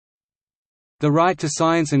The right to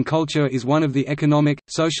science and culture is one of the economic,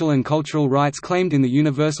 social and cultural rights claimed in the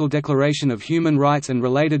Universal Declaration of Human Rights and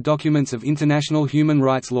related documents of international human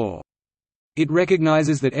rights law. It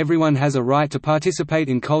recognizes that everyone has a right to participate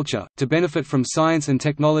in culture, to benefit from science and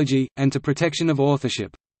technology, and to protection of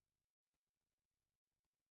authorship.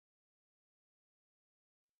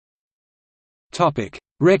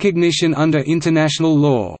 Recognition under international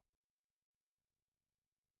law.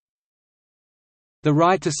 The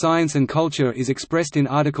right to science and culture is expressed in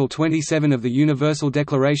Article 27 of the Universal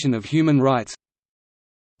Declaration of Human Rights.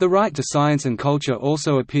 The right to science and culture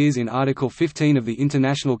also appears in Article 15 of the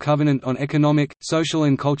International Covenant on Economic, Social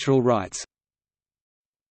and Cultural Rights.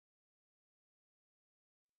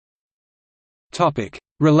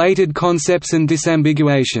 Related concepts and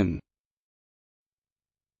disambiguation.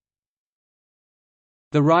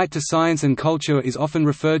 The right to science and culture is often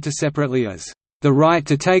referred to separately as the right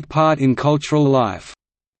to take part in cultural life,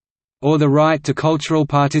 or the right to cultural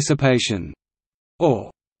participation, or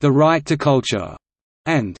the right to culture,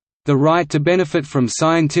 and the right to benefit from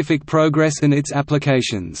scientific progress and its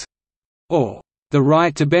applications, or the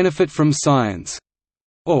right to benefit from science,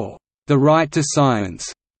 or the right to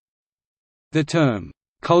science. The term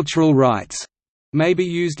cultural rights may be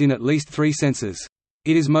used in at least three senses.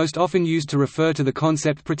 It is most often used to refer to the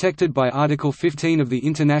concept protected by Article 15 of the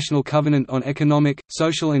International Covenant on Economic,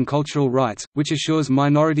 Social and Cultural Rights, which assures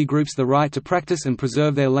minority groups the right to practice and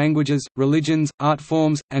preserve their languages, religions, art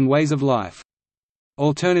forms, and ways of life.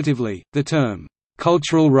 Alternatively, the term,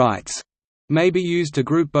 cultural rights, may be used to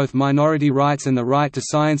group both minority rights and the right to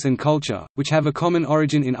science and culture, which have a common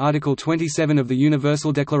origin in Article 27 of the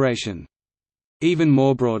Universal Declaration. Even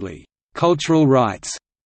more broadly, cultural rights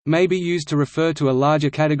may be used to refer to a larger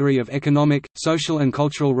category of economic, social and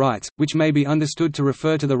cultural rights, which may be understood to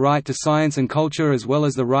refer to the right to science and culture as well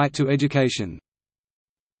as the right to education.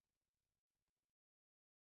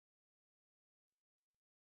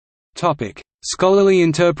 Scholarly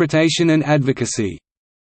interpretation and advocacy.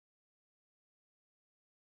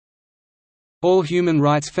 All human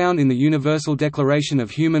rights found in the Universal Declaration of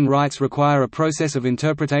Human Rights require a process of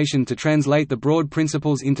interpretation to translate the broad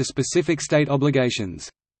principles into specific state obligations.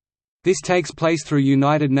 This takes place through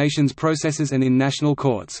United Nations processes and in national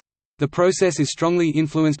courts. The process is strongly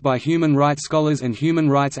influenced by human rights scholars and human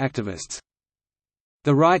rights activists.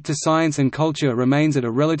 The right to science and culture remains at a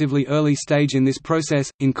relatively early stage in this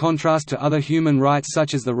process, in contrast to other human rights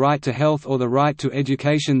such as the right to health or the right to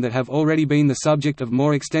education that have already been the subject of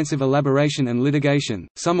more extensive elaboration and litigation.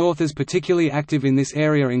 Some authors particularly active in this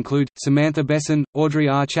area include Samantha Besson, Audrey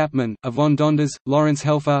R. Chapman, Yvonne Dondas, Lawrence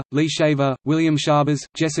Helfer, Lee Shaver, William Shabas,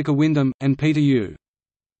 Jessica Wyndham, and Peter Yu.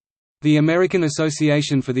 The American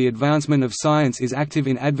Association for the Advancement of Science is active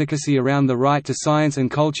in advocacy around the right to science and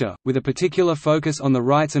culture, with a particular focus on the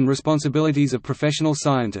rights and responsibilities of professional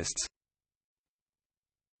scientists.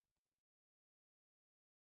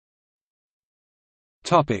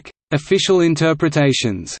 Official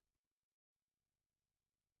interpretations.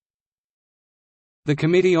 The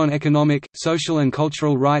Committee on Economic, Social and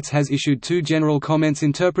Cultural Rights has issued two general comments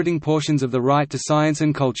interpreting portions of the right to science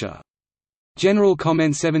and culture. General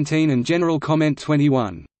Comment 17 and General Comment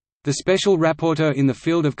 21. The Special Rapporteur in the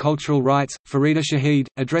field of cultural rights, Farida Shahid,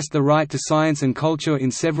 addressed the right to science and culture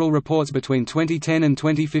in several reports between 2010 and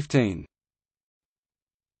 2015.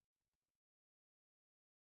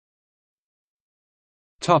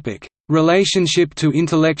 Relationship to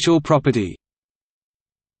intellectual property.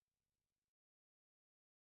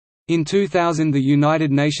 In 2000, the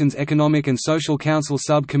United Nations Economic and Social Council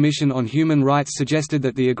Sub-Commission on Human Rights suggested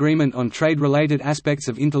that the agreement on trade-related aspects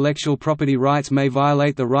of intellectual property rights may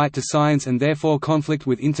violate the right to science and therefore conflict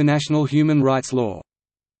with international human rights law.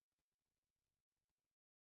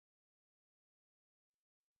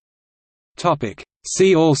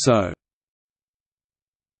 See also: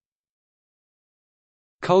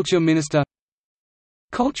 Culture Minister,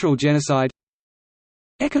 Cultural genocide,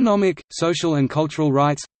 Economic, social and cultural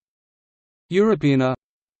rights, Europeana,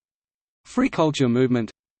 Free culture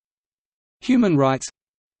movement, Human rights,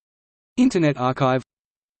 Internet archive,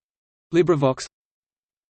 LibriVox,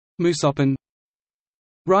 Musopen,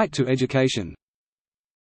 Right to education,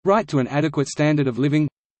 Right to an adequate standard of living,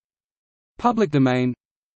 Public domain,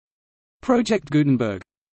 Project Gutenberg,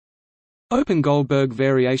 Open Goldberg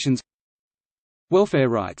variations, Welfare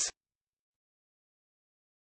rights.